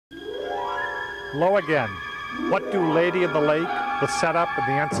Low again. What do Lady of the Lake, the setup, and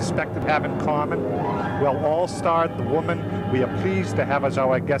the unsuspected have in common? Well, all-starred the woman we are pleased to have as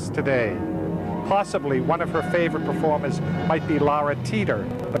our guest today. Possibly one of her favorite performers might be Audrey Totter,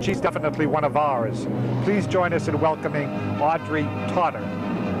 but she's definitely one of ours. Please join us in welcoming Audrey Totter.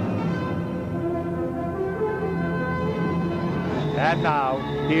 And now,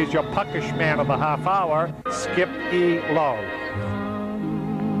 here's your puckish man of the half hour, Skip E Lowe.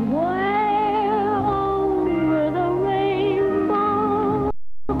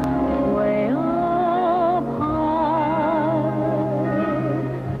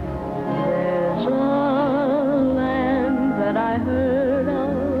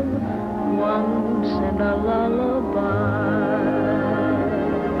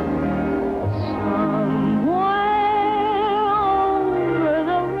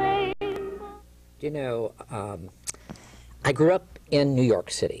 You know, I grew up in New York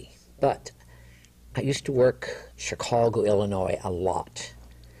City, but I used to work Chicago, Illinois a lot.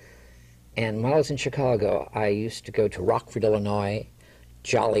 And while I was in Chicago, I used to go to Rockford, Illinois,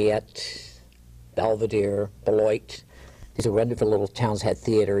 Joliet, Belvedere, Beloit. These are wonderful little towns, had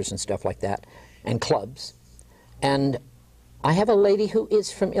theaters and stuff like that, and clubs. And I have a lady who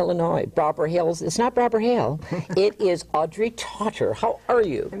is from Illinois, Barbara Hale. It's not Barbara Hale. It is Audrey Totter. How are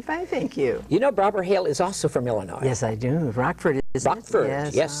you? I'm fine, thank you. You know Barbara Hale is also from Illinois. Yes, I do. Rockford, isn't Rockford,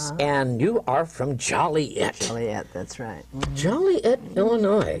 it? yes. And you are from Joliet. Joliet, that's right. Mm-hmm. Joliet,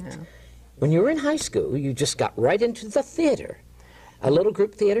 Illinois. Yeah. When you were in high school, you just got right into the theater. A little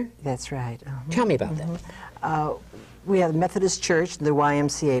group theater? That's right. Tell me about that. We had the Methodist Church and the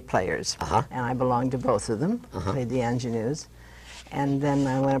YMCA players, and I belonged to both of them, played the ingenues. And then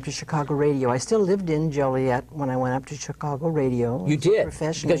I went up to Chicago Radio. I still lived in Joliet when I went up to Chicago Radio. You did?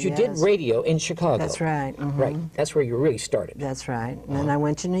 Professionally, because you did radio in Chicago. That's right. Right. That's where you really started. That's right. And then I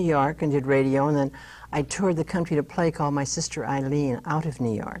went to New York and did radio, and then I toured the country to play called My Sister Eileen out of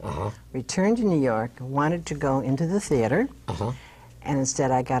New York. Returned to New York, wanted to go into the theater, and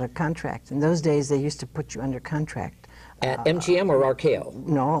instead I got a contract. In those days, they used to put you under contract. At MGM or RKO?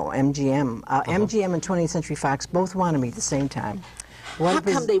 No, MGM. MGM and 20th Century Fox both wanted me at the same time. How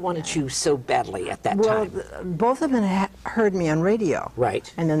come they wanted you so badly at that time? Well, both of them heard me on radio.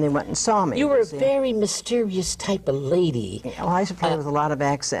 Right. And then they went and saw me. You were a very mysterious type of lady. Well, I used to play with a lot of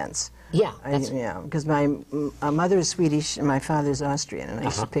accents. Yeah. Because my mother is Swedish and my father's Austrian, and I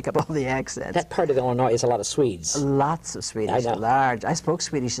used to pick up all the accents. That part of Illinois is a lot of Swedes. Lots of Swedish, large. I spoke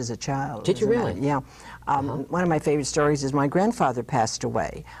Swedish as a child. Did you really? Yeah. One of my favorite stories is my grandfather passed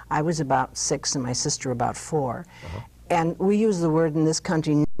away. I was about 6 and my sister about 4. And we use the word in this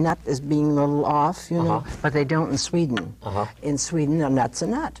country, nut, as being a little off, you know, but they don't in Sweden. In Sweden, a nut's a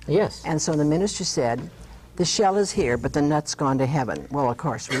nut. Yes. And so the minister said, the shell is here, but the nut's gone to heaven. Well, of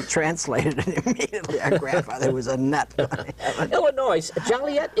course, we translated it immediately. Our grandfather was a nut. Illinois,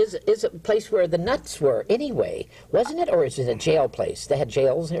 Joliet is a place where the nuts were anyway, wasn't it? Or is it a jail place? They had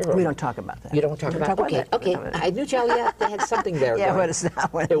jails here? Or? We don't talk about that. You don't talk about that? Okay, okay. I knew Joliet, they had something there. Yeah, but it's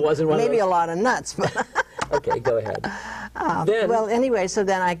not one. It wasn't one Maybe of those. a lot of nuts, but... Okay, go ahead. Well, anyway, so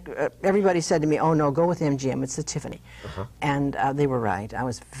then everybody said to me, oh, no, go with MGM. It's the Tiffany. And they were right. I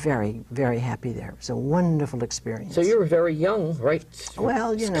was very, very happy there. It was a wonderful experience. So you were very young, right?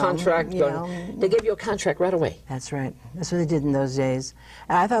 Well, you know. Contract. They gave you a contract right away. That's right. That's what they did in those days.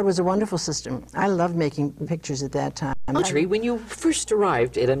 And I thought it was a wonderful system. I loved making pictures at that time. Audrey, when you first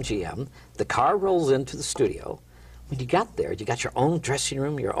arrived at MGM, the car rolls into the studio. When you got there, you got your own dressing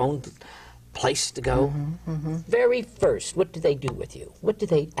room, your own place to go. Very first, what did they do with you? What did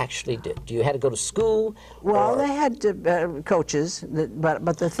they actually do? Do you had to go to school? Well, they had coaches,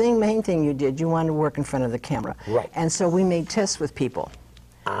 but the main thing you did, you wanted to work in front of the camera. Right. And so we made tests with people.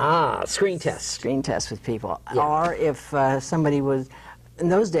 Screen tests. Screen tests with people. Or if somebody was, in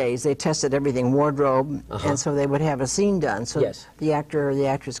those days, they tested everything, wardrobe, and so they would have a scene done, so the actor or the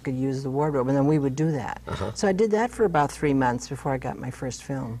actress could use the wardrobe, and then we would do that. So I did that for about 3 months before I got my first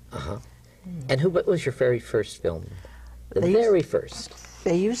film. And what was your very first film? The very first.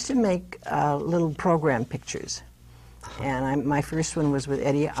 They used to make little program pictures. And my first one was with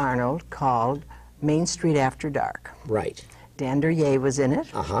Eddie Arnold called Main Street After Dark. Right. Dan Duryea was in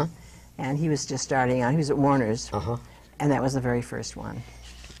it. And he was just starting out. He was at Warner's. And that was the very first one.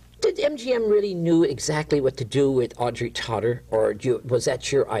 Did MGM really knew exactly what to do with Audrey Totter, or was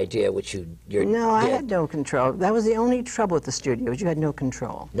that your idea, which you No, I had no control. That was the only trouble with the studios. You had no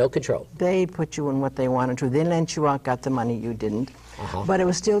control. No control. They put you in what they wanted to. They lent you out, got the money, you didn't. But it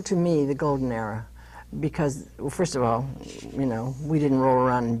was still, to me, the golden era. because, well, first of all, you know, we didn't roll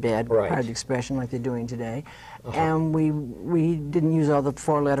around in bed, Right. part of the expression like they're doing today, and we didn't use all the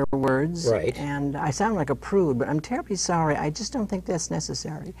four-letter words. Right. And I sound like a prude, but I'm terribly sorry. I just don't think that's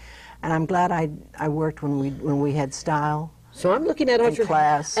necessary, and I'm glad I worked when we had style. So I'm looking at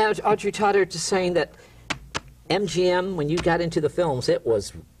Audrey Totter just saying that MGM, when you got into the films, it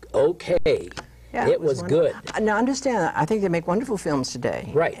was okay. Yeah, it was good. Now, understand, I think they make wonderful films today.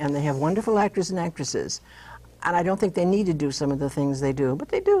 Right. And they have wonderful actors and actresses. And I don't think they need to do some of the things they do, but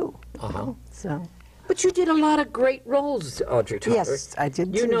they do. You know, so. But you did a lot of great roles, Audrey Totter. Yes, I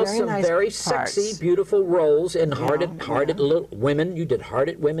did. You know, very some nice very parts. sexy, beautiful roles in hearted little women. You did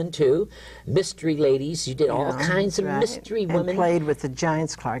hearted women too. Mystery ladies. You did all kinds of mystery women. And played with the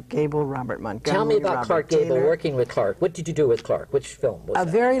giants, Clark Gable, Robert Montgomery. Tell me about Robert Clark Gable, Taylor. working with Clark. What did you do with Clark? Which film was that?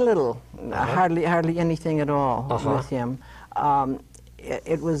 Very little, hardly anything at all with him.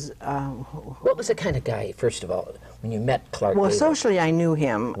 It was. What was the kind of guy, first of all, when you met Clark Well, Gable? socially, I knew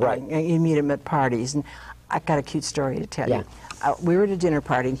him. Right. You meet him at parties, and I got a cute story to tell you. We were at a dinner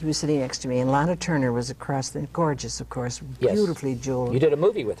party, and he was sitting next to me, and Lana Turner was across the gorgeous, of course, beautifully jeweled. You did a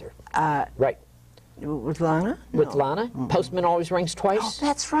movie with her. Right. With Lana? With Lana? Postman Always Rings Twice? Oh,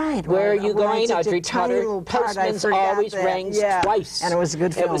 that's right. Where are you going, Audrey Audrey Totter? Postman's Always Rings Twice. And it was a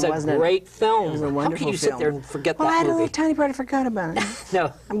good film, wasn't it? It was a great film. It was a wonderful How can you sit there and forget that movie? Well, I had a movie? little tiny part, I forgot about it.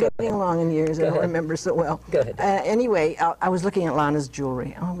 No. I'm getting along in years, I don't remember so well. Go ahead. Anyway, I was looking at Lana's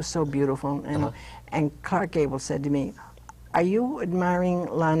jewelry. Oh, it was so beautiful. And Clark Gable said to me, "Are you admiring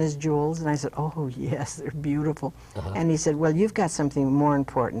Lana's jewels?" And I said, "Oh, yes, they're beautiful." And he said, "Well, you've got something more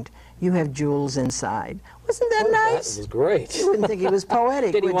important. You have jewels inside." Wasn't that nice? That was great. You wouldn't think he was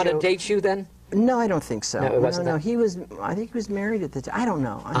poetic, Did he would want you? to date you then? No, I don't think so. No, it wasn't No, that. he was, I think he was married at the time. I don't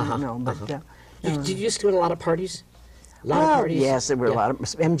know. I don't know. But, Did you just go to a lot of parties? A lot of well, parties? yes, there were a lot of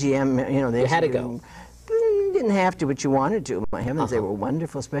MGM, you know. They You had to used go. You didn't have to, but you wanted to. My heavens, they were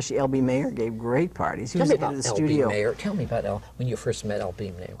wonderful, especially L.B. Mayer gave great parties. He Tell was me the head about of the L.B. studio. Mayer. Tell me about when you first met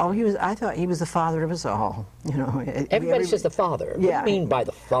L.B. Mayer. Oh, I thought he was the father of us all. You know, Everybody says the father. Yeah. What do you mean by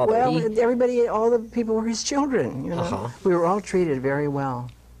the father? Well, everybody, all the people were his children. You know, we were all treated very well.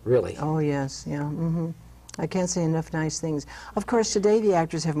 Really? Oh yes, yeah. I can't say enough nice things. Of course, today the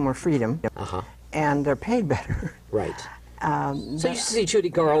actors have more freedom, and they're paid better. Right. So you used to see Judy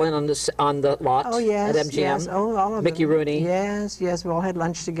Garland on the lot yes, at MGM? yes. Oh, all of Mickey them. Rooney? Yes, yes. We all had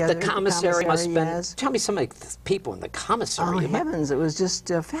lunch together. The commissary must have been... Yes. Tell me some of the people in the commissary. Oh, heavens, it was just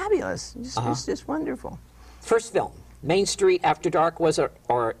fabulous. It was just wonderful. First film, Main Street After Dark,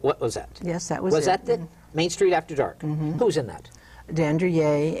 or what was that? Yes, that was it. Was that the Main Street After Dark? Who was in that? Dan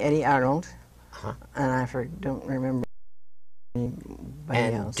Ye, Eddie Arnold, and I don't remember anybody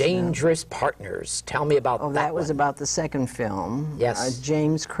And else. Dangerous Partners. Tell me about that. Oh, that was about the second film. Yes.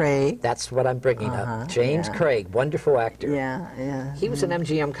 James Craig. That's what I'm bringing up. James Craig, wonderful actor. Yeah. He was an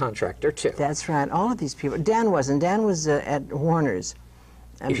MGM contractor, too. That's right. All of these people. Dan wasn't. Dan was at Warner's.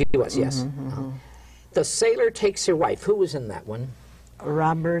 He was, yes. The Sailor Takes Your Wife. Who was in that one?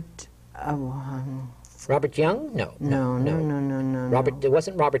 Robert. Robert Young? No. Robert. It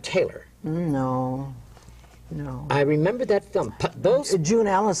wasn't Robert Taylor. No. I remember that film. Those. June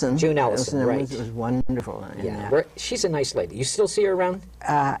Allison. June Allison, right. It was wonderful. Yeah, she's a nice lady. You still see her around?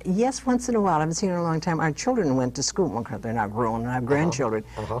 Yes, once in a while. I haven't seen her in a long time. Our children went to school. Well, they're not grown. I have grandchildren,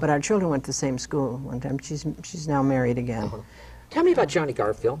 but our children went to the same school one time. She's now married again. Tell me about Johnny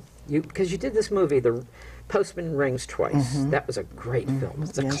Garfield. Because you did this movie, The Postman Rings Twice. That was a great film.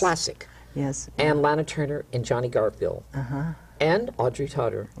 It's a classic. Yes. And Lana Turner and Johnny Garfield. And Audrey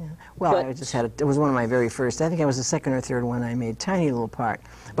Totter. Well, I just had it was one of my very first. I think it was the second or third one I made. Tiny little part,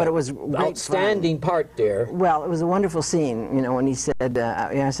 but it was great outstanding fun. Part there. Well, it was a wonderful scene. You know, when he said,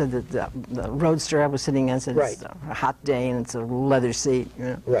 I said that the roadster I was sitting in said it's a hot day and it's a leather seat. You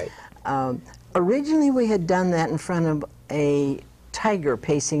know. Right. Originally, we had done that in front of a tiger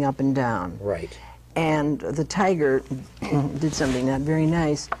pacing up and down. Right. And the tiger did something not very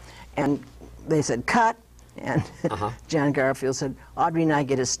nice, and they said, "Cut." And John Garfield said, "Audrey and I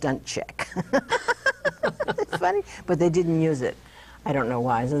get a stunt check." It's funny, but they didn't use it. I don't know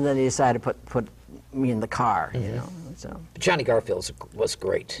why. So then they decided to put me in the car, you know. So Johnny Garfield was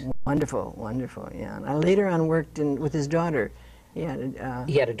great. Wonderful, yeah. And I later on worked with his daughter. He had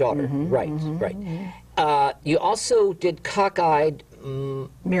a daughter, right. You also did Cockeyed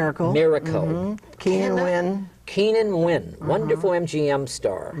Miracle. Keenan Wynn. Keenan Wynn, wonderful MGM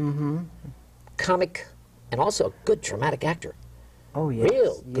star. Comic. And also a good dramatic actor. Oh, yes.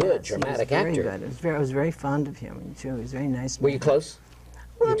 Real good dramatic actor. Very good. I was very fond of him, too. He was very nice. Were you close?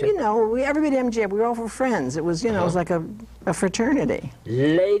 Well, you know, everybody at MGM, we were all for friends. It was, you know, it was like a fraternity.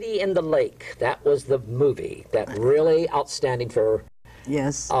 Lady in the Lake. That was the movie that really outstanding for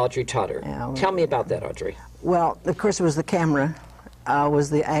Audrey Totter. Yeah, Tell me about that, Audrey. Well, of course, it was the camera, was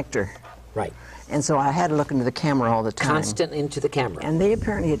the actor. Right. And so I had to look into the camera all the time. Constant into the camera. And they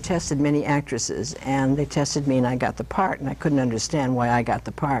apparently had tested many actresses, and they tested me and I got the part, and I couldn't understand why I got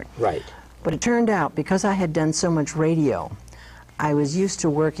the part. Right. But it turned out, because I had done so much radio, I was used to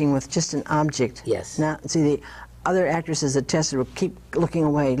working with just an object. Yes. Now, see, the other actresses that tested would keep looking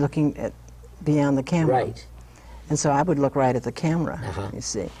away, looking at beyond the camera. Right. And so I would look right at the camera, you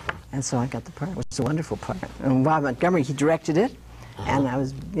see. And so I got the part. It was a wonderful part. And Bob Montgomery, he directed it. And I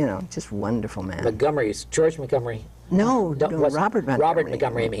was, you know, just wonderful, man. Montgomery's, George Montgomery. No, Robert Montgomery. Robert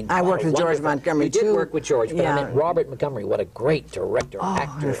Montgomery, I mean. I worked with George Montgomery, too. You did work with George, but I meant Robert Montgomery. What a great director,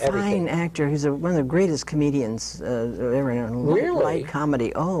 actor, a fine everything. actor. He's one of the greatest comedians ever in light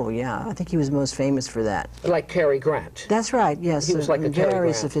comedy. Oh, yeah. I think he was most famous for that. Like Cary Grant. That's right, yes. He was like a Cary very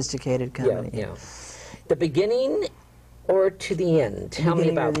Grant. Sophisticated comedy. Yeah. The beginning or to the end? Tell me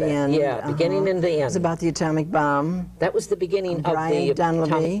about that. End. Yeah, beginning and the end. It was about the atomic bomb. That was the beginning of the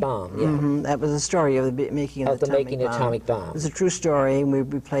atomic bomb. Yeah. That was the story of the making of the atomic bomb. It was a true story, and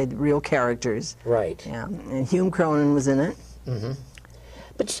we played real characters. Right. Yeah, and Hume Cronin was in it.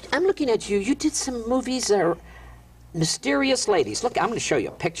 But I'm looking at you. You did some movies that are mysterious ladies. Look, I'm going to show you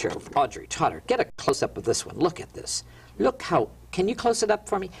a picture of Audrey Totter. Get a close-up of this one. Look at this. Look how... Can you close it up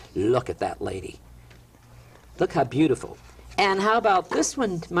for me? Look at that lady. Look how beautiful. And how about this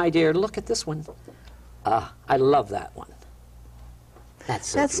one, my dear? Look at this one. I love that one. That's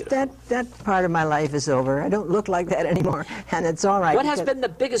so beautiful. That part of my life is over. I don't look like that anymore, and it's all right. What has been the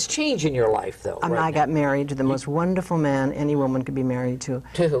biggest change in your life, though? I got married to the most wonderful man any woman could be married to.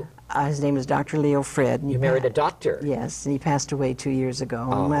 To who? His name is Dr. Leo Fred. You married a doctor? Yes, and he passed away 2 years ago.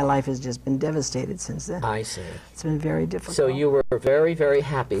 And my life has just been devastated since then. I see. It's been very difficult. So you were very, very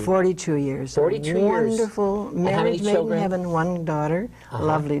happy. 42 years. 42 years. Wonderful. Marriage made in heaven, one daughter,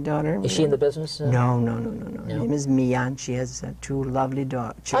 lovely daughter. Is she in the business? No. Her name is Mia, and she has 2 lovely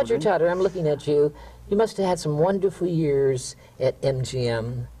children. Audrey Totter, I'm looking at you. You must have had some wonderful years at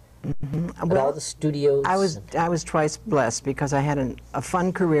MGM. At all the studios. I was twice blessed because I had a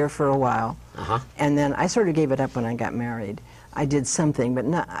fun career for a while, and then I sort of gave it up when I got married. I did something, but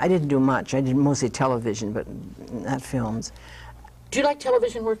I didn't do much. I did mostly television, but not films. Do you like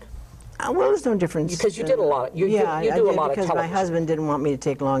television work? Well, there's no difference. Because you did a lot. You do a lot of television. Because my husband didn't want me to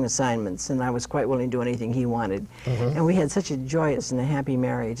take long assignments, and I was quite willing to do anything he wanted. And we had such a joyous and a happy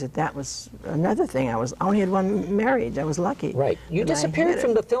marriage that was another thing. I only had one marriage. I was lucky. Right. You disappeared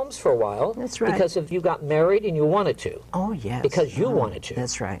from the films for a while. That's right. Because you got married and you wanted to. Oh, yes. Because you wanted to.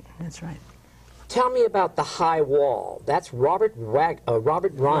 That's right. That's right. Tell me about The High Wall. That's Robert Ryan.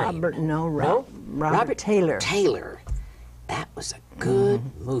 Robert Taylor. Taylor. That was a good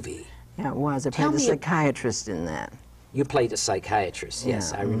movie. Yeah, it was. I played a psychiatrist in that. You played a psychiatrist,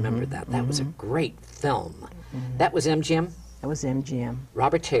 yes, I remember that. That was a great film. That was MGM? That was MGM.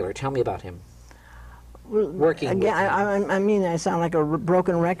 Robert Taylor, tell me about him. Well, Working with him. I mean, I sound like a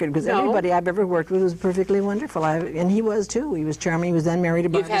broken record because everybody I've ever worked with was perfectly wonderful. And he was, too. He was charming. He was then married to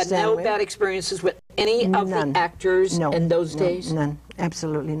Barbara Stanwyck. You've had no bad experiences with any of the actors in those days? None.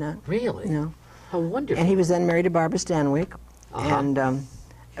 Absolutely none. Really? No. How wonderful. And he was then married to Barbara Stanwyck. And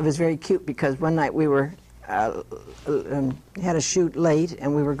it was very cute because one night we were had a shoot late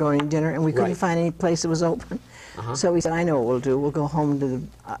and we were going to dinner and we couldn't find any place that was open. So we said, I know what we'll do. We'll go home to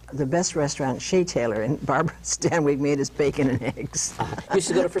the best restaurant, Shea Taylor, and Barbara Stanwyck made us bacon and eggs. Used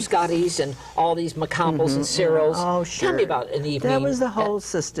to go to Frascati's and all these macampos and Cyril's. Oh, sure. Tell me about an evening. That was the whole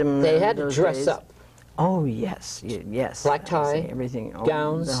system. They had to dress up. Oh, yes, yes. Black tie, everything,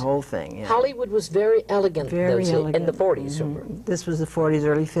 gowns. The whole thing, yeah. Hollywood was very elegant, in the 40s. This was the 40s,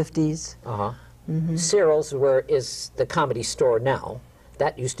 early 50s. Cyril's, is the Comedy Store now.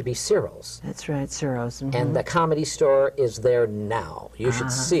 That used to be Cyril's. That's right, Cyril's. And the Comedy Store is there now. You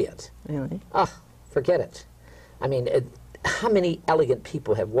should see it. Really? Forget it. I mean, how many elegant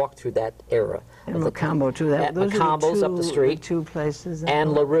people have walked through that era? And Macombo, too. Macombo's up the street. 2 places.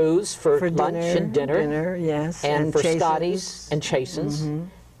 And LaRue's for lunch and dinner. Dinner, yes. And for Scotty's and Chasen's.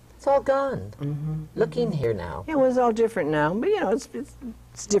 It's all gone. Looking here now. It was all different now. But, you know, it's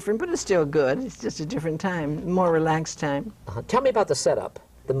different, but it's still good. It's just a different time, more relaxed time. Tell me about the setup,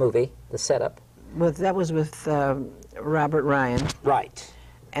 the movie, the setup. That was with Robert Ryan. Right.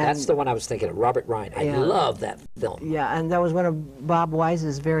 And that's the one I was thinking of, Robert Ryan. I love that film. Yeah, and that was one of Bob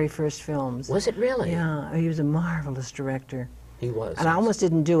Wise's very first films. Was it really? Yeah, he was a marvelous director. He was. And I almost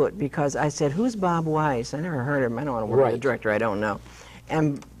didn't do it because I said, who's Bob Wise? I never heard of him. I don't want to work with a director I don't know.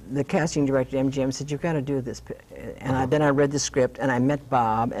 And the casting director at MGM said, "You've got to do this." And then I read the script, and I met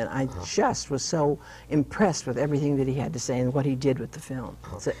Bob, and I just was so impressed with everything that he had to say and what he did with the film.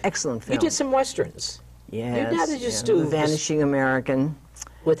 It's an excellent film. You did some westerns. Yes. How did you do? Vanishing American.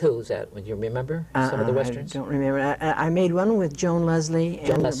 With who was that? Would you remember some of the westerns? I don't remember. I made one with Joan Leslie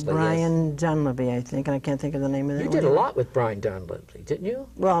and Leslie, Brian Dunleavy, I think, and I can't think of the name of that one. You did a lot with Brian Dunleavy, didn't you?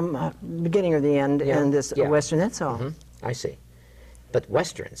 Well, beginning or the end, and this Western, that's all. I see. But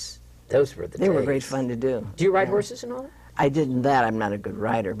westerns, those were the They days. were great fun to do. Do you ride horses and all that? I didn't that. I'm not a good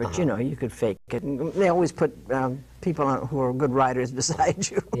rider, but you know, you could fake it. And they always put people on, who are good riders beside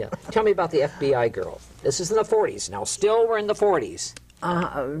you. Yeah. Tell me about the FBI girl. This is in the 40s. Now, still we're in the 40s.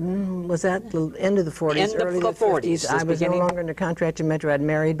 Was that the end of the 40s, End of early the 40s. I was no longer under contract in Metro. I'd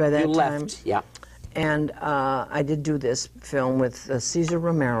married by that You time. left, yeah. And I did do this film with Cesar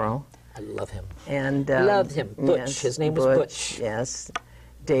Romero. I love him. And Loved him. Butch. Yes, His name was Butch. Yes.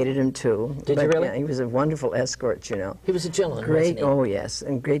 Dated him too. Did you really? Yeah, he was a wonderful escort, you know. He was a gentleman, Great, wasn't he? oh yes,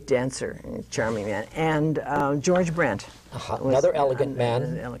 and great dancer, and charming man. And George Brent. Another elegant man.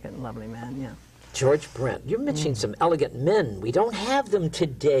 An elegant, lovely man, yeah. George Brent. You're mentioning some elegant men. We don't have them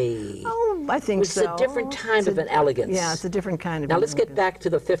today. Oh, I think It's so. a different kind of an elegance. Yeah, it's a different kind of Now, let's get elegance. back to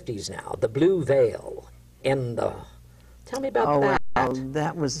the 50s now. The Blue Veil and the... Tell me about that. Well,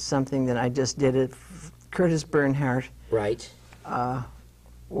 that was something that I just did. It. Curtis Bernhardt Right.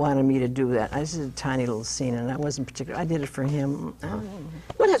 wanted me to do that. I just did a tiny little scene, and I wasn't particular. I did it for him.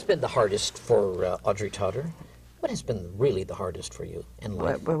 What has been the hardest for Audrey Totter? What has been really the hardest for you in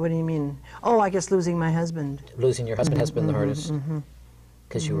life? What do you mean? Oh, I guess losing my husband. Losing your husband has been the hardest?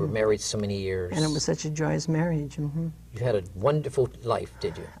 Because you were married so many years. And it was such a joyous marriage. You had a wonderful life,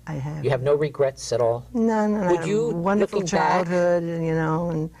 did you? I have. You have no regrets at all? No. I Would had you, a wonderful looking back- childhood, you know,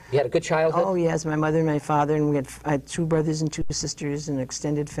 and You had a good childhood? oh yes, my mother and my father, and I had 2 brothers and 2 sisters, an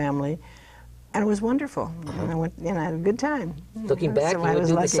extended family, and it was wonderful. And I went, you know, I had a good time. Looking back, So you I would was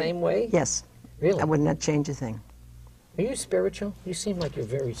do lucky. the same way? Yes. Really? I would not change a thing. Are you spiritual? You seem like you're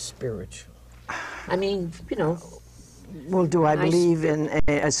very spiritual. I mean, you know... Well, do I Nice. believe in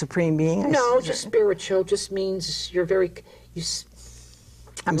a supreme being? No, just spiritual just means you're very...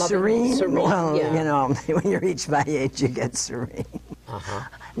 I'm loving, serene. serene, Well, yeah. you know, when you reach my age, you get serene.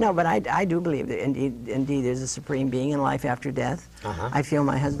 No, but I do believe that indeed there's a supreme being in life after death. I feel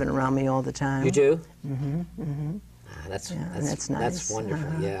my husband around me all the time. You do? That's that's nice. That's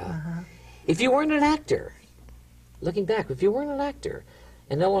wonderful, yeah. If you weren't an actor, looking back, if you weren't an actor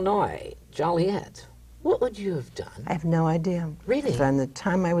in Illinois, Joliet, what would you have done? I have no idea. Really? From the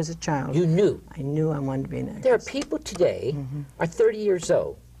time I was a child, You knew. I knew I wanted to be an actress. There are people today, are 30 years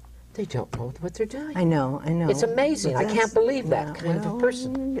old. They don't know what they're doing. I know. It's amazing. But I can't that's- believe that yeah, kind of a well,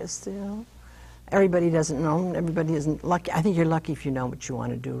 person. Yes, you know, everybody doesn't know. Everybody isn't lucky. I think you're lucky if you know what you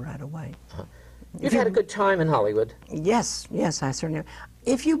want to do right away. You've had a good time in Hollywood. Yes, I certainly have.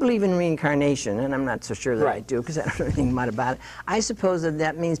 If you believe in reincarnation, and I'm not so sure that I Right. do because I don't know anything much about it, I suppose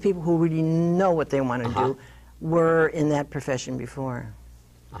that means people who really know what they want to do were in that profession before.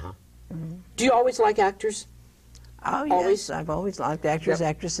 Do you always like actors? Oh, yes. Always? I've always liked actors, Yep.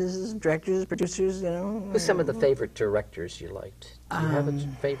 actresses, directors, producers, you know. Who's some of the favorite directors you liked? Do you have a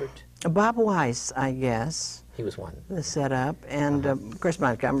favorite? Bob Weiss, I guess, He was one. the setup, and of course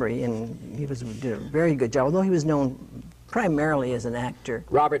Montgomery, and he did a very good job, although he was known primarily as an actor.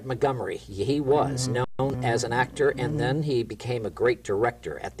 Robert Montgomery, he was known as an actor, and then he became a great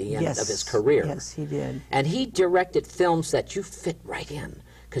director at the end of his career. Yes, he did. And he directed films that you fit right in,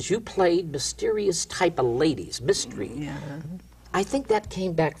 because you played mysterious type of ladies, mystery. Yeah. I think that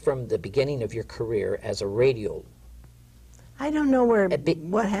came back from the beginning of your career as a radio. I don't know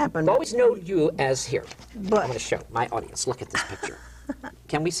what happened. I've always known you as here. But- I'm going to show my audience. Look at this picture.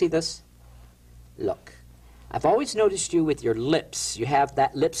 Can we see this? Look. I've always noticed you with your lips. You have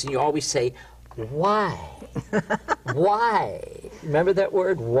that lips, and you always say, "Why? Why?" Remember that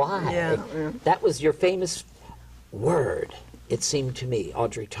word, "why"? Yeah. That was your famous word. It seemed to me,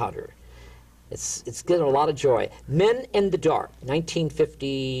 Audrey Totter. It's given a lot of joy. Men in the Dark,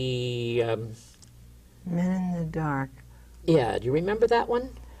 1950. Men in the Dark. Yeah, do you remember that one?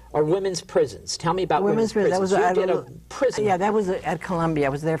 Or Women's Prisons? Tell me about Women's Prison. Prisons. That was You did a prison Yeah, that was at Columbia. I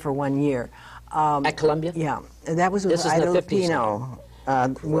was there for 1 year. at Columbia? Yeah, that was with This is in the Ida 50s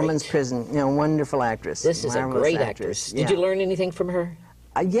Lupino, Women's Prison. You know, wonderful actress. This is a marvelous great actress. Did Yeah. you learn anything from her?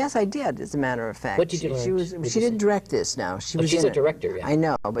 Yes, I did. As a matter of fact, What did you learn? She didn't direct this. Now she was. she's in a director, yeah. I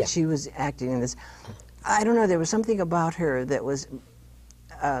know, but Yeah. she was acting in this. I don't know. There was something about her that was.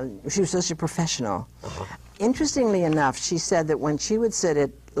 She was such a professional. Interestingly enough, she said that when she would sit at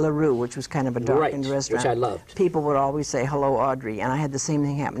LaRue, which was kind of a darkened Right, restaurant. which I loved. People would always say, hello, Audrey, and I had the same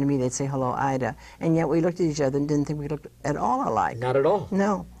thing happen to me. They'd say, hello, Ida. And yet we looked at each other and didn't think we looked at all alike. Not at all.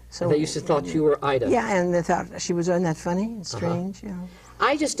 No. So They used to thought you were Ida. Yeah, and they thought she was, isn't that funny and strange, you know.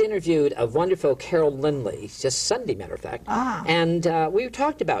 I just interviewed a wonderful Carol Lindley, just Sunday, matter of fact, and we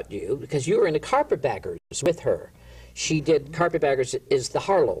talked about you because you were in the Carpetbaggers with her. She did Carpetbaggers is the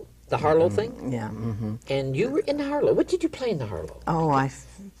Harlow thing? Yeah. And you were in the Harlow. What did you play in the Harlow? Oh,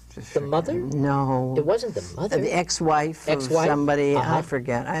 The mother? No. It wasn't the mother? The ex-wife of somebody. I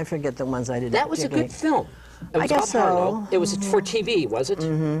forget the ones I did. That was a good film. It was I guess called Harlow. so. It was for TV, was it?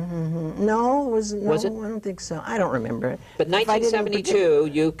 No, was it? I don't think so. I don't remember it. But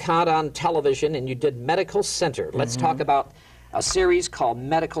 1972, you caught on television and you did Medical Center. Let's talk about a series called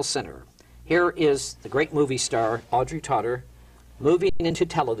Medical Center. Here is the great movie star, Audrey Totter, moving into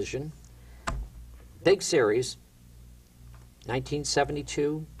television. Big series,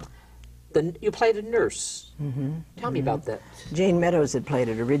 1972. You played a nurse. Tell me about that. Jane Meadows had played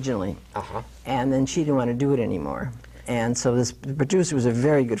it originally, and then she didn't want to do it anymore. And so the producer was a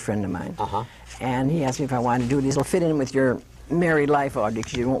very good friend of mine. And he asked me if I wanted to do it. He said, "It'll fit in with your married life, Audrey,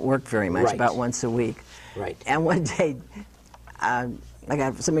 because you don't work very much, about once a week." Right. And one day,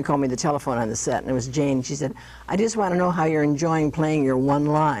 somebody called me the telephone on the set, and it was Jane. She said, "I just want to know how you're enjoying playing your one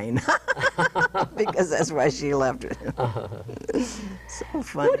line," because that's why she left it. So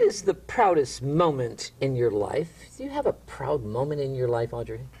funny. What is the proudest moment in your life? Do you have a proud moment in your life,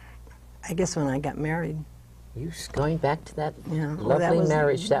 Audrey? I guess when I got married. You going back to that lovely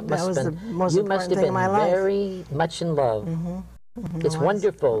marriage? That must have been. You must have been very much in love. It's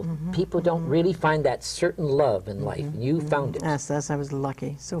wonderful. People don't really find that certain love in life. You found it. Yes, I was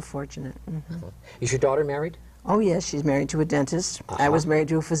lucky. So fortunate. Is your daughter married? Oh, yes, she's married to a dentist. I was married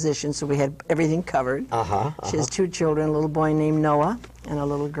to a physician, so we had everything covered. She has 2 children, a little boy named Noah and a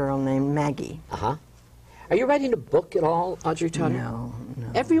little girl named Maggie. Are you writing a book at all, Audrey Totter? No.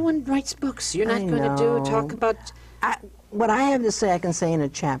 Everyone writes books. You're not going to talk about... What I have to say, I can say in a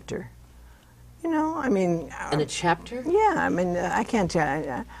chapter. You know, I mean... In a chapter? Yeah, I mean, I can't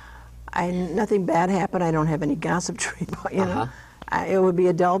tell... nothing bad happened. I don't have any gossip to report, you know. It would be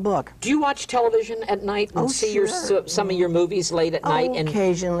a dull book. Do you watch television at night and see some of your movies late at night? And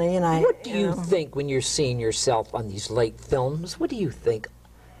occasionally, and what do you think when you're seeing yourself on these late films? What do you think?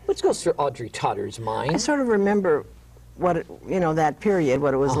 What goes through Audrey Totter's mind? I sort of remember what that period,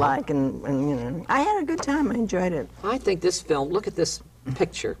 what it was like, and you know, I had a good time. I enjoyed it. I think this film. Look at this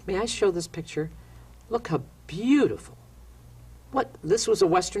picture. May I show this picture? Look how beautiful. What? This was a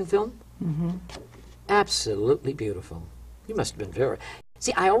Western film? Absolutely beautiful. You must have been very...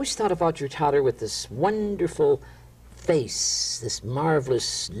 See, I always thought of Audrey Totter with this wonderful face, this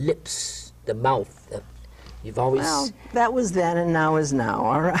marvelous lips, the mouth. You've always... Well, that was then and now is now,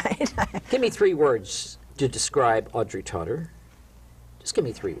 all right? Give me 3 words to describe Audrey Totter. Just give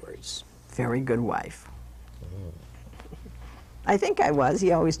me 3 words. Very good wife. I think I was.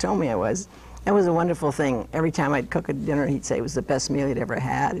 He always told me I was. That was a wonderful thing. Every time I'd cook a dinner, he'd say it was the best meal he'd ever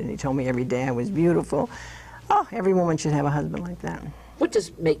had, and he told me every day I was beautiful. Oh, every woman should have a husband like that. What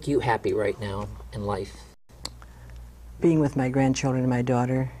does make you happy right now in life? Being with my grandchildren and my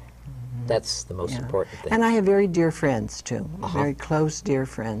daughter. That's the most important thing. And I have very dear friends, too. Very close, dear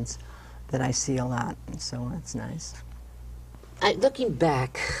friends that I see a lot, and so that's nice. Looking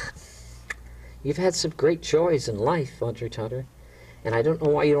back, you've had some great joys in life, Audrey Totter, and I don't know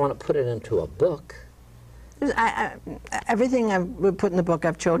why you don't want to put it into a book. Everything I've put in the book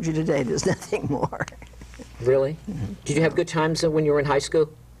I've told you today, there's nothing more. Really? Did you have good times when you were in high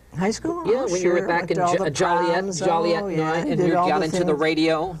school? High school? Yeah, when you were back in Joliet, and you got into the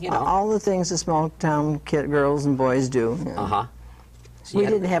radio, you know. All the things the small-town girls and boys do. You know. So we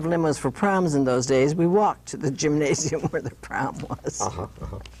didn't have limos for proms in those days. We walked to the gymnasium where the prom was.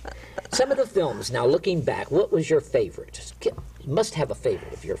 Some of the films, now looking back, what was your favorite? You must have a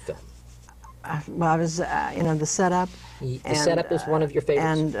favorite of your film. Well, I was, you know, The Setup. The Setup is one of your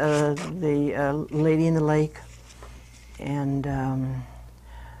favorites? And the Lady in the Lake. And...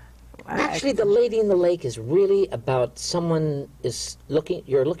 Actually, The Lady in the Lake is really about someone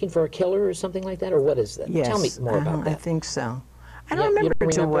you're looking for a killer or something like that, or what is that? Yes. Tell me more about that. I think so. I don't remember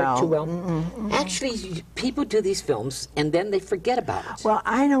it too well. Actually, people do these films, and then they forget about it. Well,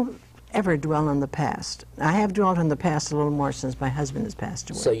 I don't ever dwell on the past. I have dwelt on the past a little more since my husband has passed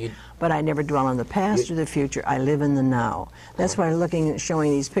away. But I never dwell on the past or the future. I live in the now. That's why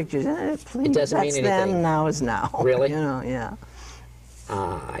showing these pictures, please, it doesn't mean anything. Then, now is now. Really? You know, yeah.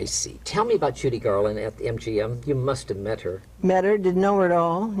 I see. Tell me about Judy Garland at the MGM. You must have met her. Met her, didn't know her at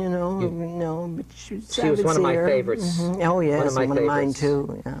all, you know, no, but she was one of my favorites. Oh, yes, one of mine,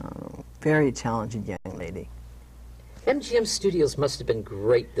 too. Very talented young lady. MGM Studios must have been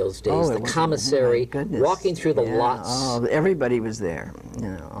great those days. Oh, the commissary, walking through the lots. Oh, everybody was there, you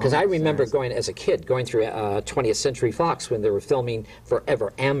know. Because I remember going, as a kid, going through 20th Century Fox when they were filming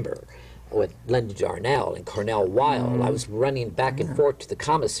Forever Amber with Linda Darnell and Cornell Wilde. I was running back and forth to the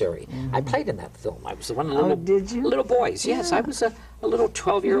commissary. I played in that film. I was one of the little boys. Yes, I was a little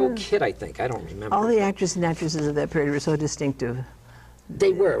 12-year-old kid, I think. I don't remember. All the actors and actresses of that period were so distinctive.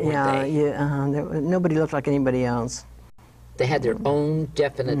 They were, weren't they? Yeah, nobody looked like anybody else. They had their own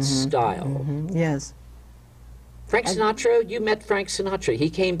definite style. Yes. Frank Sinatra, you met Frank Sinatra. He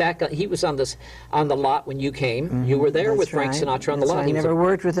came back, he was on the lot when you came. You were there with Frank Sinatra on the lot. I never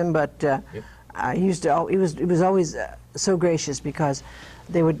worked with him, but I used to, he was always so gracious because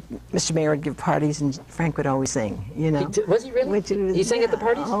Mr. Mayor would give parties and Frank would always sing, you know. Was he really? He sang at the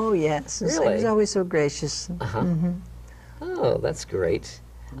parties? Oh, yes. Really? He was always so gracious. Oh, that's great.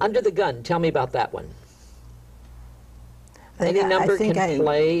 Under the Gun, tell me about that one. Any number can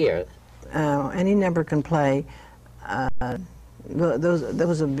play? Or? Any number can play.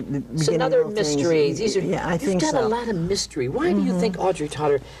 Those are It's another mystery. These are, I think you've done a lot of mystery. Why do you think, Audrey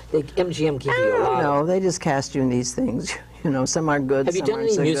Totter, the MGM give you a lot? No, they just cast you in these things. You know, some are good. Have you done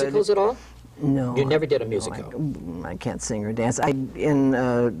any musicals at all? No. You never did a musical? No, I can't sing or dance.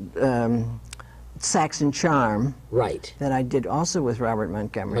 In Saxon Charm. Right. That I did also with Robert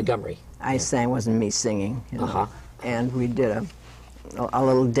Montgomery. I sang, wasn't me singing. You know, and we did a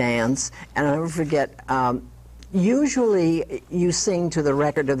little dance. And I'll never forget, usually you sing to the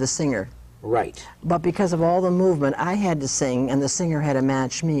record of the singer. Right. But because of all the movement, I had to sing, and the singer had to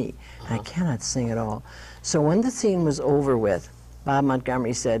match me. I cannot sing at all. So when the scene was over with, Bob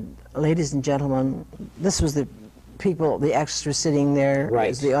Montgomery said, "Ladies and gentlemen," this was the people, the extras sitting there,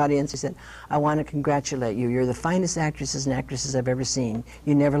 as the audience. He said, "I want to congratulate you. You're the finest actresses and actresses I've ever seen.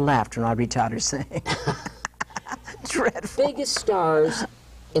 You never laughed when Audrey Totter sang." Dreadful. Biggest stars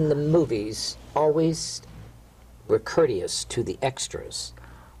in the movies always were courteous to the extras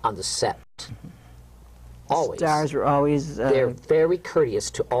on the set. Always. Stars were always... They're very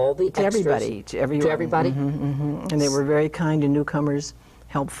courteous to all the extras. Everybody. To everyone. To everybody? And they were very kind to newcomers,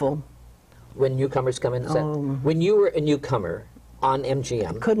 helpful. When newcomers come in? When you were a newcomer on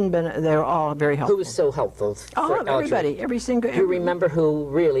MGM? Couldn't been. They were all very helpful. Who was so helpful? Everybody. Every single... Do you remember who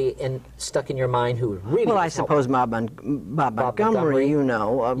really stuck in your mind, who really Well, I suppose Bob Montgomery, you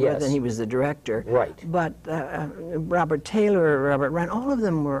know, then he was the director. Right. But Robert Taylor, Robert Ryan, all of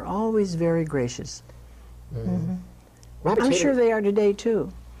them were always very gracious. I'm sure they are today, too.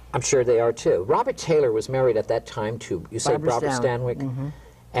 I'm sure they are, too. Robert Taylor was married at that time to, you say, Barbara Stanwyck?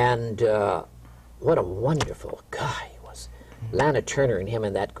 And what a wonderful guy he was. Lana Turner and him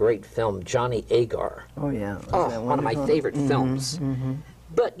in that great film, Johnny Agar. Oh, yeah. One of my favorite films.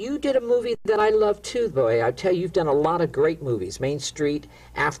 But you did a movie that I love, too, boy. I tell you, you've done a lot of great movies. Main Street,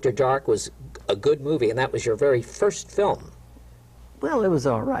 After Dark was a good movie, and that was your very first film. Well, it was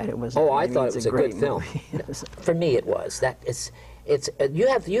all right. It was. I thought it was a good film. For me, it was. You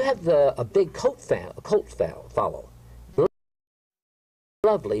have a big cult follow.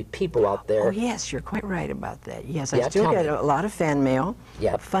 Lovely people out there. Oh, yes, you're quite right about that. Yes, I still get a lot of fan mail.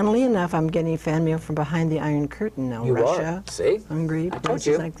 Funnily enough, I'm getting fan mail from behind the Iron Curtain now. You Russia, are. See? Hungary,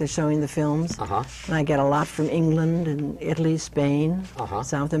 places like they're showing the films. And I get a lot from England and Italy, Spain,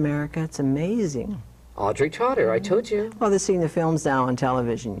 South America. It's amazing. Audrey Totter, I told you. Well, they're seeing the films now on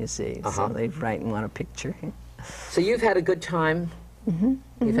television, you see, so they write and want a picture. So you've had a good time?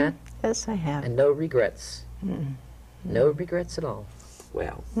 You've had? Yes, I have. And no regrets? No regrets at all?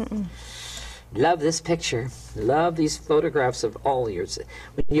 Well, love this picture. Love these photographs of all yours.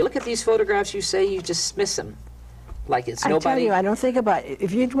 When you look at these photographs, you say you dismiss them. Like it's nobody. I tell you, I don't think about it.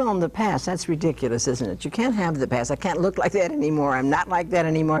 If you dwell in the past, that's ridiculous, isn't it? You can't have the past. I can't look like that anymore. I'm not like that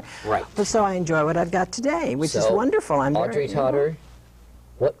anymore. Right. But so I enjoy what I've got today, which is wonderful. I'm Audrey Totter,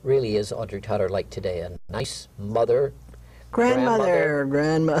 what really is Audrey Totter like today? A nice mother? Grandmother.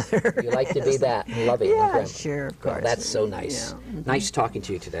 You like to be that, loving. Yeah, sure, of course. Well, that's so nice. Yeah. Nice talking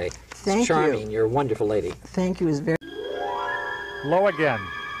to you today. Thank you. Charming. You're a wonderful lady. Thank you. It was very... Low again.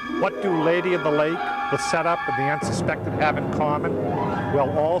 What do Lady of the Lake, the setup, and the unsuspected have in common?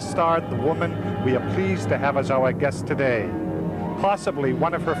 Well, all starred the woman we are pleased to have as our guest today. Possibly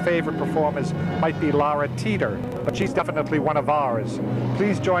one of her favorite performers might be Laura Teeter, but she's definitely one of ours.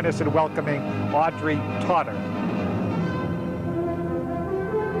 Please join us in welcoming Audrey Totter.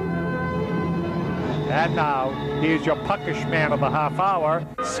 And now, here's your puckish man of the half hour,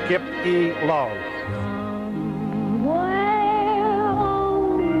 Skip E Lowe.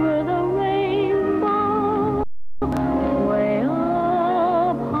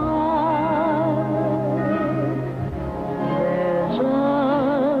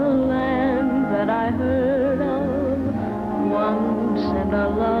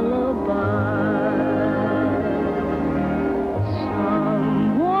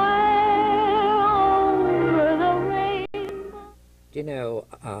 You know,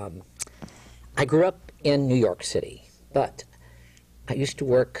 I grew up in New York City, but I used to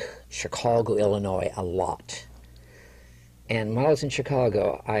work Chicago, Illinois a lot. And while I was in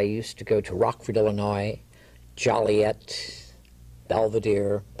Chicago, I used to go to Rockford, Illinois, Joliet,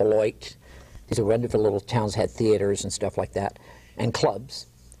 Belvedere, Beloit. These are wonderful little towns, had theaters and stuff like that, and clubs.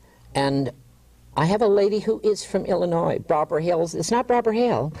 And I have a lady who is from Illinois, Barbara Hale's. It's not Barbara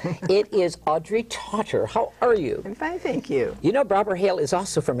Hale. It is Audrey Totter. How are you? I'm fine, thank you. You know Barbara Hale is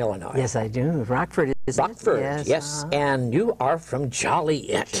also from Illinois. Yes, I do. Rockford is Rockford, it? yes. And you are from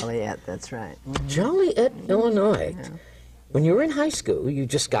Joliet. Joliet, that's right. Mm-hmm. Joliet, Illinois. Yeah. When you were in high school, you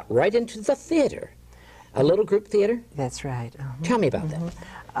just got right into the theater. A little group theater? That's right. Tell me about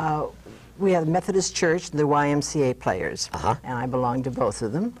that. We had the Methodist Church, the YMCA players, and I belonged to both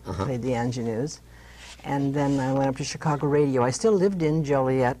of them, played the ingenues. And then I went up to Chicago Radio. I still lived in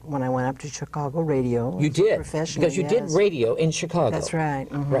Joliet when I went up to Chicago Radio. You did? Professionally, Because you did radio in Chicago. That's right.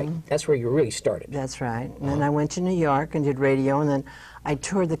 Right. That's where you really started. That's right. And then I went to New York and did radio, and then I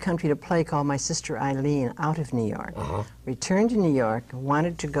toured the country to play called My Sister Eileen out of New York. Returned to New York,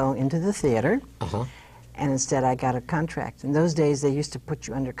 wanted to go into the theater, and instead I got a contract. In those days, they used to put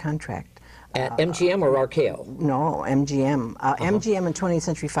you under contract. At MGM or RKO? No, MGM. MGM and 20th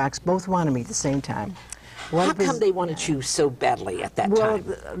Century Fox both wanted me at the same time. How come they wanted you so badly at that time?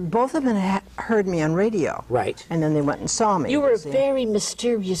 Well, both of them heard me on radio. Right. And then they went and saw me. You were a very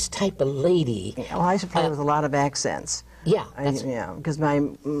mysterious type of lady. Well, I used to play with a lot of accents. Yeah. Because my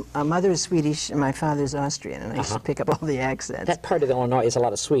mother is Swedish and my father's Austrian, and I used to pick up all the accents. That part of Illinois is a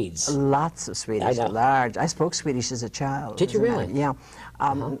lot of Swedes. Lots of Swedish, I know. large. I spoke Swedish as a child. Did you really? Yeah.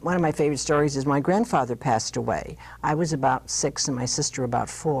 One of my favorite stories is my grandfather passed away. I was about 6 and my sister about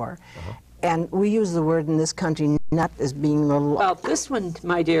 4. And we use the word in this country nut as being a little... Well, this one,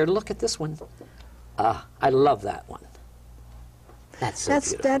 my dear, look at this one. I love that one. That's so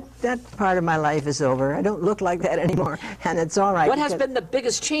beautiful. That part of my life is over. I don't look like that anymore, and it's all right. What has been the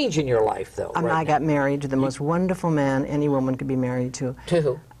biggest change in your life, though? I got married to the most wonderful man any woman could be married to. To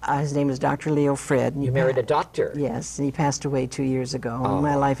who? His name is Dr. Leo Fred. You married a doctor? Yes, and he passed away 2 years ago, and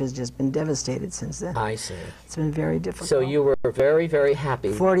my life has just been devastated since then. I see. It's been very difficult. So you were very, very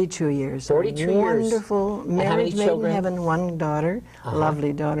happy. 42 years. 42 years. Wonderful. Marriage made in heaven, one daughter, a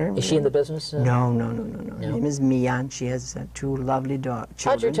lovely daughter. Is she in the business? No. Her name is Mia, and she has 2 lovely children.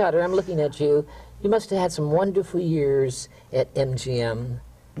 Audrey Totter, I'm looking at you. You must have had some wonderful years at MGM.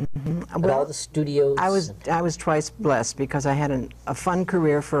 At all the studios. I was twice blessed because I had a fun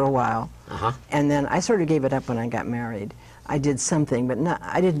career for a while, and then I sort of gave it up when I got married. I did something, but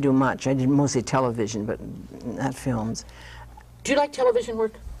I didn't do much. I did mostly television, but not films. Do you like television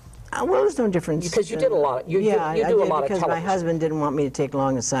work? Well, there's no difference. Because you did a lot. You do a lot of television. Because my husband didn't want me to take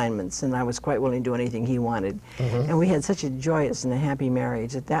long assignments, and I was quite willing to do anything he wanted. And we had such a joyous and a happy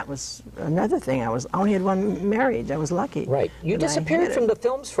marriage that was another thing. I only had one marriage. I was lucky. Right. You disappeared from the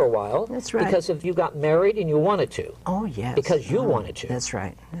films for a while. That's right. Because if you got married and you wanted to. Oh, yes. Because you wanted to. That's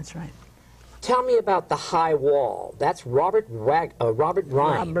right. That's right. Tell me about The High Wall. That's Robert Ryan. Robert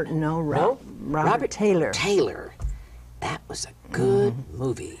Taylor. Taylor. That was a good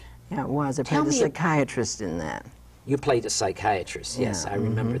movie. Yeah, it was. I played a psychiatrist in that. You played a psychiatrist, yes, I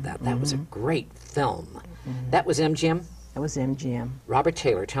remember that. That was a great film. That was MGM? That was MGM. Robert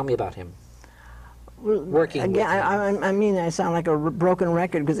Taylor, tell me about him. Well, Working again, with him. I mean, I sound like a broken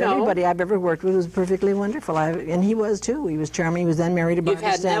record because everybody I've ever worked with was perfectly wonderful. And he was, too. He was charming. He was then married to Barbara You've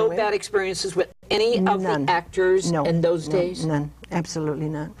had Stanwyck. no bad experiences with any of the actors in those days? None. Absolutely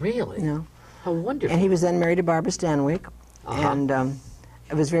none. Really? No. How wonderful. And he was then married to Barbara Stanwyck. And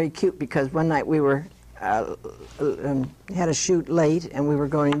it was very cute because one night we were had a shoot late and we were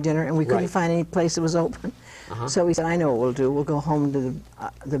going to dinner and we couldn't find any place that was open. So we said, I know what we'll do. We'll go home to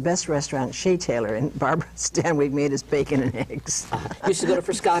the best restaurant, Shea Taylor, and Barbara Stanwyck made us bacon and eggs. You used to go to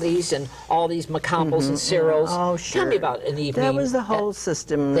Frascati's and all these Macampos and Cyril's. Oh, sure. Tell me about an evening. That was the whole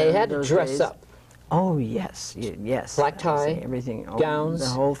system. They had to dress up. Oh, yes, yes. Black tie, everything, gowns. The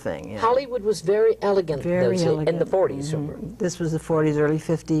whole thing, yeah. Hollywood was very elegant, very elegant. In the 40s. This was the 40s, early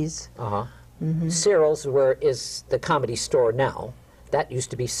 50s. Cyril's is the Comedy Store now. that used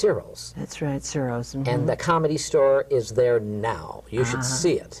to be Cyril's. That's right, Cyril's. And the Comedy Store is there now. You should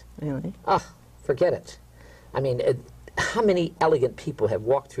see it. Really? Ah, forget it. I mean, how many elegant people have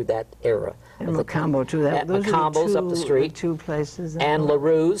walked through that era? And Macombo, too. Those Macombo's are up the street. two places. And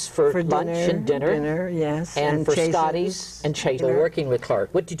LaRue's for lunch and dinner. Dinner, yes. And for Scotty's and Chase. Working with Clark.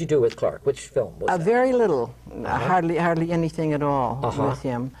 What did you do with Clark? Which film was that? Very little. Hardly anything at all with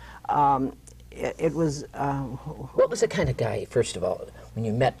him. It was... what was the kind of guy, first of all, when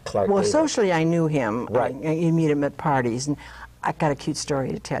you met Clark? Well, socially I knew him. Right. You meet him at parties. And I got a cute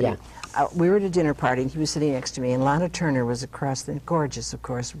story to tell you. We were at a dinner party, and he was sitting next to me, and Lana Turner was across the... Gorgeous, of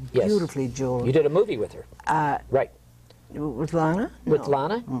course, beautifully jeweled. You did a movie with her. Right. With Lana? With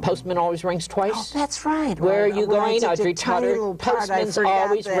Lana? Postman Always Rings Twice? Oh, that's right. Where are you going, Audrey Totter? Postman's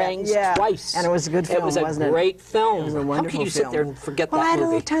Always Rings Twice. And it was a good film, wasn't it? It was a great film. It was a wonderful film. How can you sit there and forget that movie? Well, I had a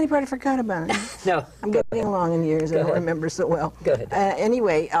little tiny part, I forgot about it. No. I'm getting along in years, I don't remember so well. Go ahead.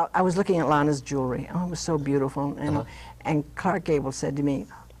 Anyway, I was looking at Lana's jewelry. Oh, it was so beautiful. And Clark Gable said to me,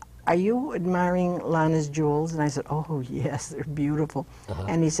 "Are you admiring Lana's jewels?" And I said, "Oh, yes, they're beautiful."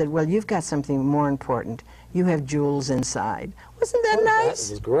 And he said, "Well, you've got something more important. You have jewels inside." Wasn't that nice?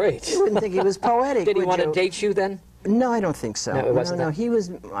 That was great. You wouldn't think he was poetic, Did he would want you? to date you then? No, I don't think so. No, it wasn't no, that. he was,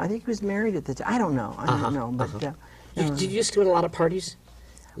 I think he was married at the time. I don't know. I don't know, but... Did you used to go to a lot of parties?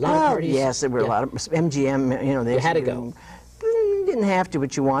 A lot of well, parties? yes, there were a lot of... MGM, you know... They You had to go. Didn't have to,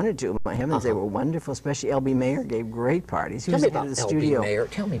 but you wanted to. My heavens, they were wonderful, especially L.B. Mayer gave great parties. He Tell was me the head about of the L.B. studio. Mayer.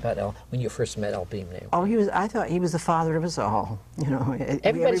 Tell me about when you first met L.B. Mayer. Oh, I thought he was the father of us all, you know.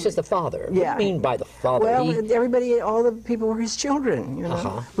 Everybody says the father. Yeah. What do you mean by the father? Well, everybody, all the people were his children, you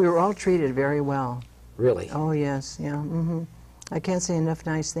know. We were all treated very well. Really? Oh, yes, yeah. I can't say enough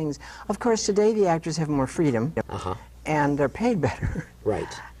nice things. Of course, today the actors have more freedom, and they're paid better.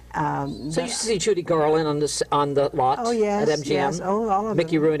 Right. So you used to see Judy Garland on the lot at MGM? Yes. Oh, all of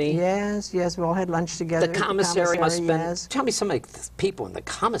Mickey them. Rooney? Yes, we all had lunch together. The commissary must have been... Yes. Tell me some of the people in the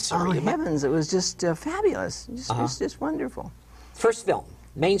commissary. Oh, heavens, it was just fabulous. It was just wonderful. First film,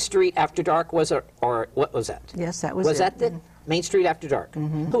 Main Street After Dark, was it, or what was that? Yes, that was it. Was that it? Main Street After Dark.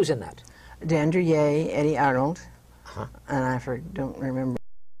 Who was in that? Dandre Ye, Eddie Arnold, and I don't remember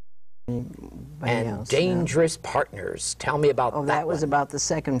anybody else. Dangerous Partners. Tell me about that. Oh, that was about the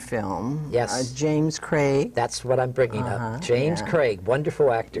second film. Yes. James Craig. That's what I'm bringing up. James Craig,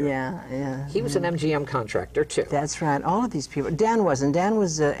 wonderful actor. Yeah. He was an MGM contractor, too. That's right. All of these people. Dan wasn't. Dan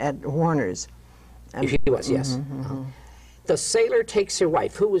was at Warner's. He was, yes. The Sailor Takes Her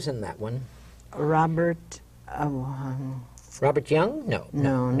Wife. Who was in that one? Robert... Robert Young? No.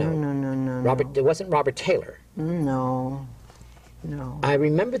 Robert. It wasn't Robert Taylor. No. I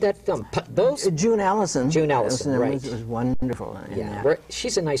remember that film. June Allison. Right. It was wonderful.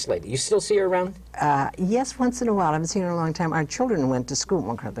 She's a nice lady. You still see her around? Yes, once in a while. I haven't seen her in a long time. Our children went to school.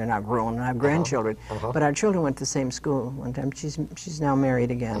 Well, they're not grown. I have grandchildren. But our children went to the same school one time. She's now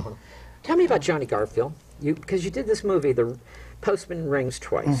married again. Tell me about Johnny Garfield. Because you did this movie, The Postman Rings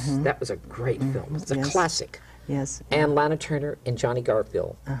Twice. That was a great film. It's a classic. Yes. And Lana Turner and Johnny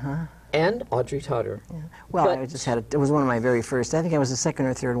Garfield. And Audrey Totter. Well, I just had it was one of my very first. I think I was the second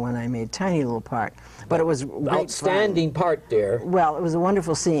or third one I made. Tiny little part, but it was great outstanding fun. Part there. Well, it was a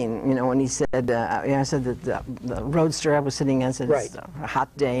wonderful scene. You know, when he said, I said that the roadster I was sitting in said it's a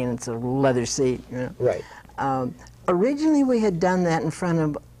hot day and it's a leather seat. You know. Right. Originally, we had done that in front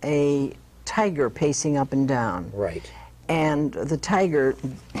of a tiger pacing up and down. Right. And the tiger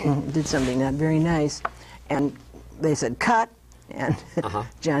did something not very nice, and they said cut. And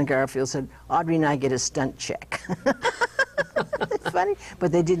John Garfield said, "Audrey and I get a stunt check." Funny,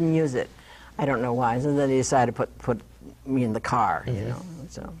 but they didn't use it. I don't know why. So then they decided to put me in the car, you know.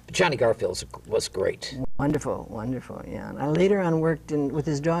 So Johnny Garfield was great. Wonderful, yeah. And I later on worked with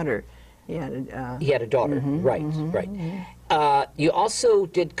his daughter. He had a daughter, right. You also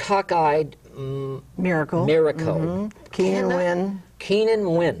did Cockeyed Miracle.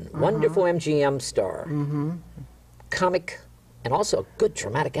 Keenan Wynn, wonderful MGM star. Comic. And also a good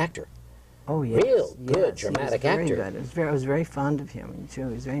dramatic actor. Oh, yes. Real good dramatic actor. Very good. I was very fond of him, too.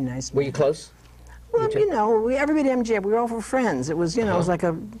 He was very nice. Were you close? Well, everybody at MGM, we were all friends. It was, it was like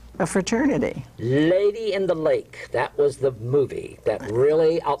a fraternity. Lady in the Lake. That was the movie that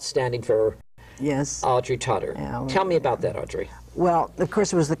really outstanding for Audrey Totter. Yeah, Tell me about that, Audrey. Well, of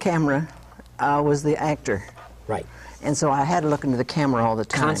course, it was the camera, was the actor. Right. And so I had to look into the camera all the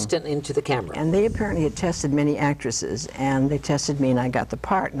time. Constant into the camera. And they apparently had tested many actresses, and they tested me, and I got the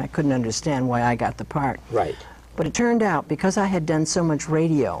part, and I couldn't understand why I got the part. Right. But it turned out, because I had done so much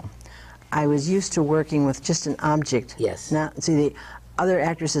radio, I was used to working with just an object. Yes. Now, see, the other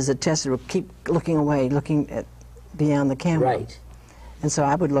actresses that tested would keep looking away, looking at beyond the camera. Right. And so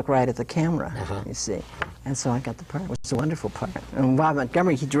I would look right at the camera, you see. And so I got the part. It was a wonderful part. And Bob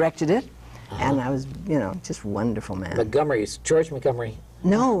Montgomery, he directed it. And I was, you know, just wonderful, man. Montgomery's, George Montgomery.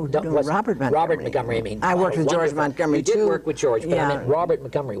 No, Robert Montgomery. Robert Montgomery, I mean. I worked with George Montgomery, too. You did work with George, but I meant Robert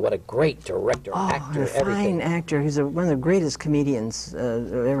Montgomery. What a great director, actor, a fine everything. actor. He's one of the greatest comedians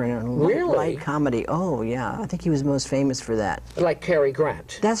ever. Really? Light comedy. Oh, yeah. I think he was most famous for that. Like Cary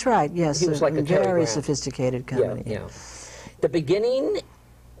Grant. That's right, yes. He was like a Cary very Grant. sophisticated comedy. Yeah. The beginning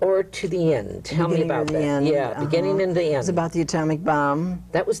or to the end? Tell me about that. End. Yeah, beginning and the end. It's about the atomic bomb.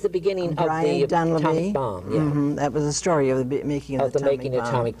 That was the beginning of the atomic bomb. Yeah. That was the story of the making of the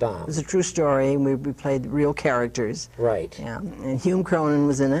atomic bomb. It was a true story, and we played real characters. Right. Yeah, and Hume Cronin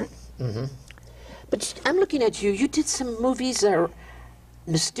was in it. But I'm looking at you. You did some movies that are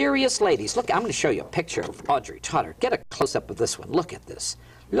Mysterious Ladies. Look, I'm going to show you a picture of Audrey Totter. Get a close-up of this one. Look at this.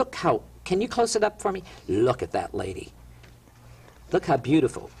 Look how... Can you close it up for me? Look at that lady. Look how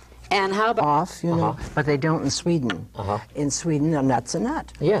beautiful. And how about... Off, you know, but they don't in Sweden. In Sweden, a nut's a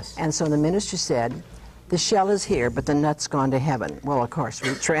nut. Yes. And so the minister said, the shell is here, but the nut's gone to heaven. Well, of course,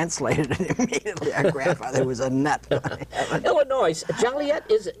 we translated it immediately. Our grandfather was a nut. Illinois, Joliet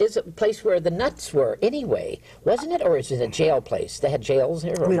is a place where the nuts were anyway, wasn't it? Or is it a jail place? They had jails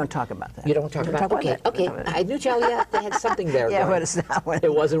here? Or? We don't talk about that. You don't talk about that? Okay. I knew Joliet, they had something there. Yeah, but it's not one.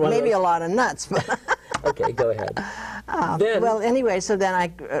 It wasn't one maybe of those? a lot of nuts, but... Okay, go ahead. Well, anyway, so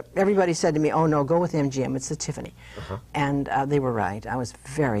then everybody said to me, oh, no, go with MGM. It's the Tiffany. And they were right. I was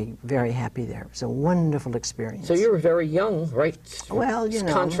very, very happy there. It was a wonderful experience. So you were very young, right? Well, you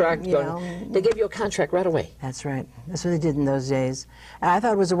know. Contract. They gave you a contract right away. That's right. That's what they did in those days. And I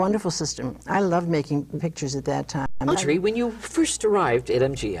thought it was a wonderful system. I loved making pictures at that time. Audrey, when you first arrived at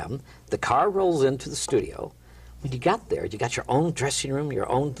MGM, the car rolls into the studio. When you got there, you got your own dressing room, your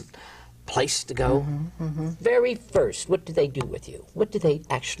own place to go. Very first, what did they do with you? What did they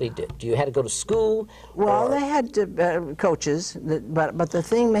actually do? Do you had to go to school? Well, they had coaches, but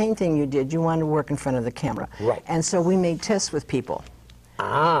the main thing you did, you wanted to work in front of the camera. Right. And so we made tests with people.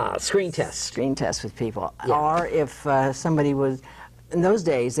 Screen tests. Screen tests with people. Yeah. Or if somebody was, in those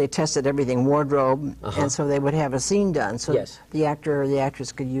days, they tested everything, wardrobe, and so they would have a scene done, so the actor or the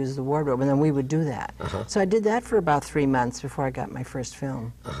actress could use the wardrobe, and then we would do that. So I did that for about 3 months before I got my first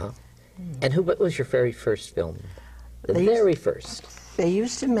film. And what was your very first film? The very first. They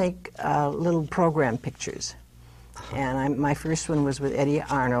used to make little program pictures. And my first one was with Eddie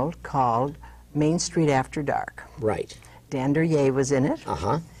Arnold called Main Street After Dark. Right. Dan Duryea was in it.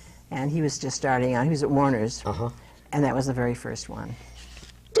 And he was just starting out. He was at Warner's. And that was the very first one.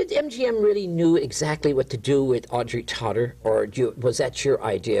 Did MGM really knew exactly what to do with Audrey Totter, or was that your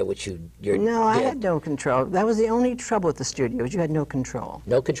idea, which you No, I had no control. That was the only trouble with the studios. You had no control.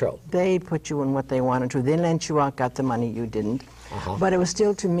 No control. They put you in what they wanted to. They lent you out, got the money, you didn't. But it was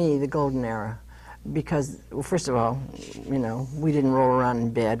still, to me, the golden era. Because, well, first of all, you know, we didn't roll around in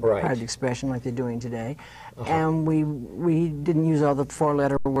bed, pardon the expression, like they're doing today. And we didn't use all the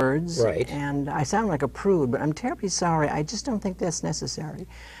four-letter words. And I sound like a prude, but I'm terribly sorry. I just don't think that's necessary.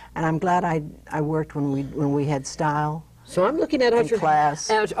 And I'm glad I worked when we had style. So I'm looking at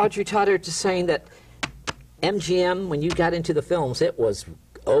Audrey Totter just saying that MGM, when you got into the films, it was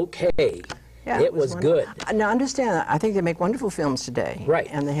okay. Yeah, it was good. Now, understand, I think they make wonderful films today.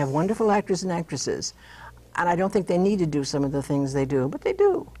 And they have wonderful actors and actresses. And I don't think they need to do some of the things they do, but they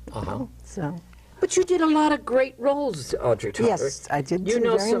do. So. But you did a lot of great roles, Audrey Totter. Yes, I did. You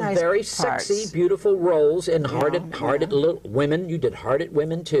know, some nice very parts. Sexy, beautiful roles in hearted little women. You did hearted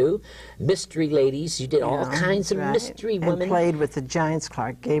women too. Mystery ladies. You did all kinds of mystery women. And played with the giants,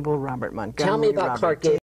 Clark Gable, Robert Montgomery. Tell me about Clark Gable.